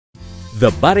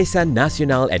The Barisan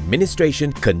Nasional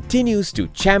administration continues to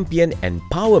champion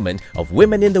empowerment of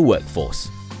women in the workforce.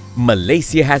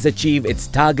 Malaysia has achieved its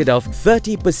target of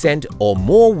 30% or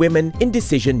more women in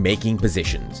decision-making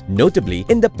positions, notably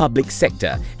in the public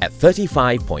sector at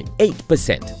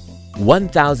 35.8%.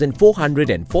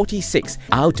 1,446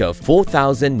 out of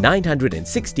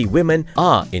 4,960 women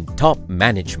are in top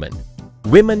management.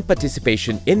 Women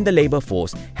participation in the labour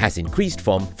force has increased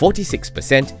from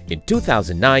 46% in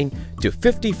 2009 to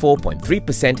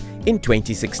 54.3% in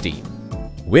 2016.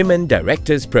 Women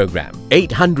Directors Program.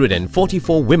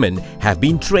 844 women have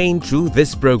been trained through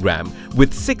this program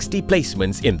with 60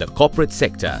 placements in the corporate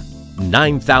sector.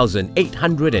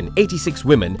 9,886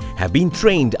 women have been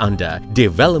trained under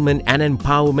Development and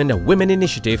Empowerment of Women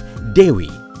Initiative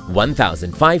DEWI.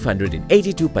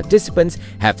 1,582 participants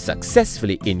have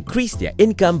successfully increased their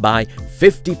income by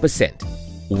 50%.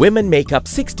 Women make up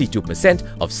 62%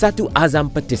 of Satu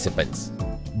Azam participants.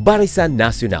 Barisan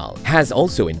Nasional has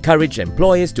also encouraged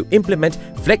employers to implement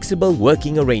flexible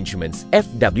working arrangements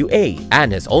 (FWA)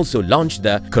 and has also launched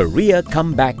the Career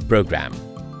Comeback Program.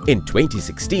 In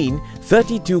 2016,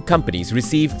 32 companies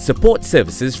received support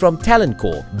services from Talent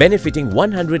Corps, benefiting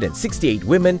 168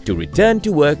 women to return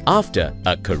to work after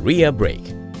a career break.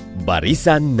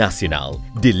 Barisan Nasional,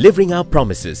 delivering our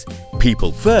promises.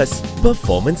 People first,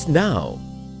 performance now.